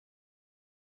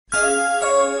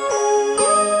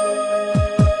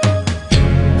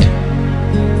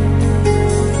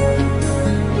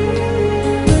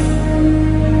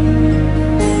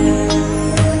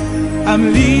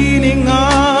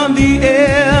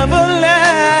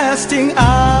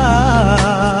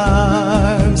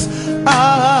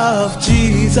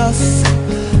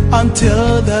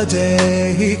till the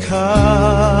day He comes.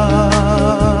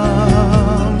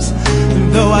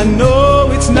 Though I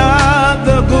know it's not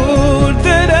the good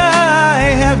that I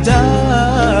have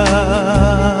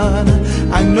done,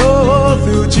 I know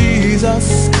through Jesus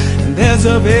there's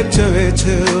a victory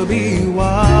to be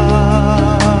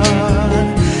won.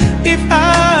 If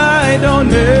I don't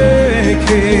make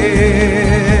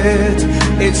it,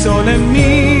 it's only me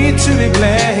to be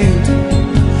blamed,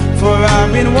 for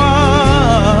I've been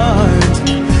warned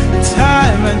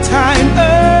time and time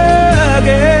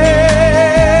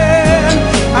again.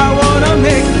 I wanna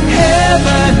make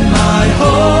heaven my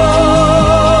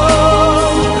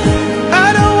home. I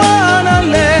don't wanna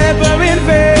labor in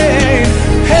vain.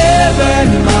 Heaven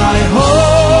my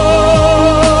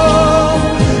home.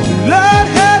 Lord,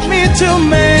 help me to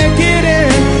make it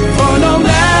in, for no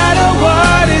matter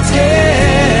what it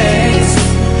takes,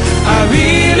 I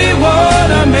really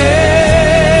wanna make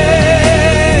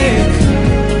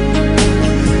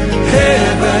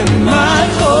heaven my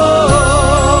home.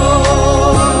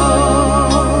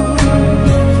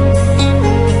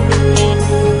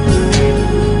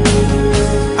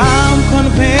 I'm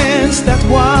convinced that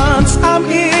once I'm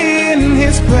in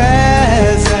His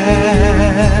presence,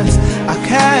 I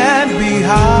can't be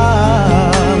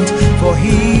harmed, for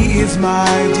He is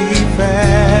my defense.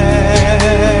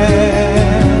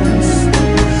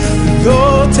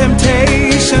 Though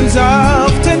temptations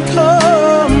often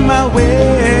come my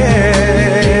way,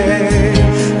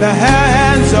 the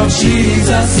hands of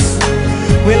Jesus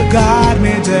will guide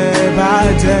me day by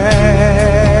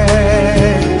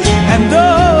day. And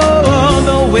though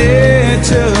the way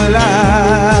to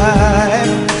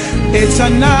life, it's a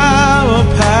narrow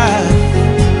path,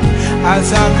 I'll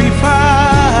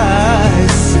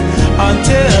sacrifice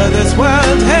until this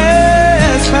world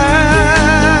has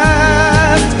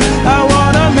passed. I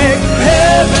wanna make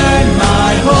heaven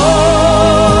my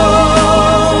home.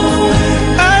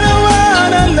 I don't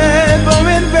wanna labor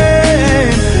in vain.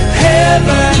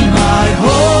 Heaven my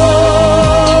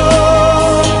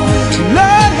home.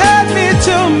 Lord, help me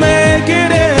to make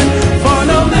it in, for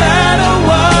no matter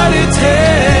what it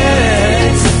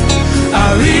takes, I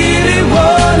really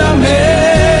wanna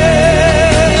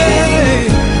make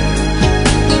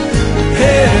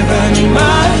heaven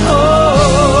my home.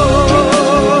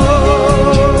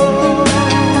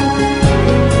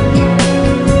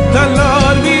 The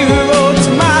Lord rewrote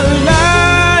my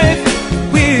life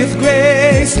with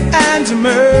grace and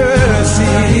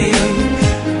mercy.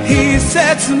 He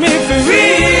sets me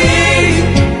free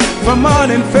from all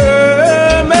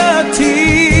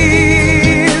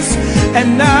infirmities. And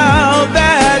now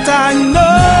that I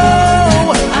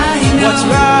know what's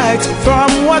right from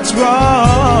what's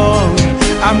wrong,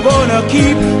 I'm gonna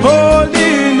keep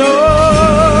holding on.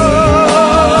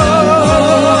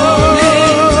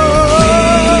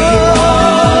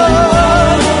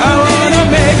 I wanna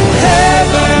make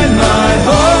heaven my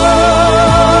home.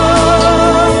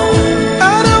 I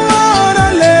don't wanna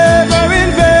labor in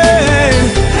vain.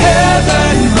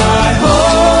 Heaven my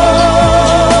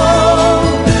home.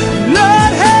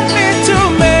 Lord, help me to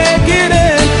make it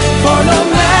in, for no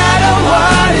matter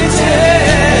what it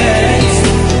takes,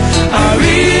 I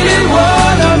really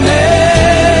wanna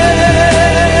make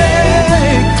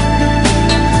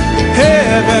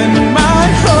heaven my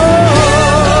home.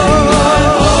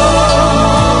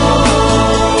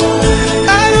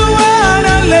 I don't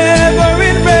wanna labor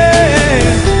in vain.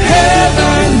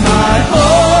 Heaven my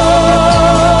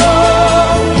home.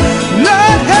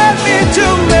 Lord, help me to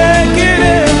make it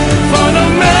in, for no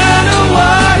matter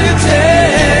what it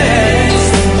takes,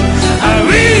 I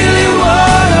really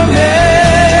wanna make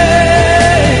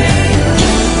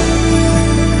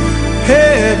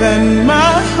heaven my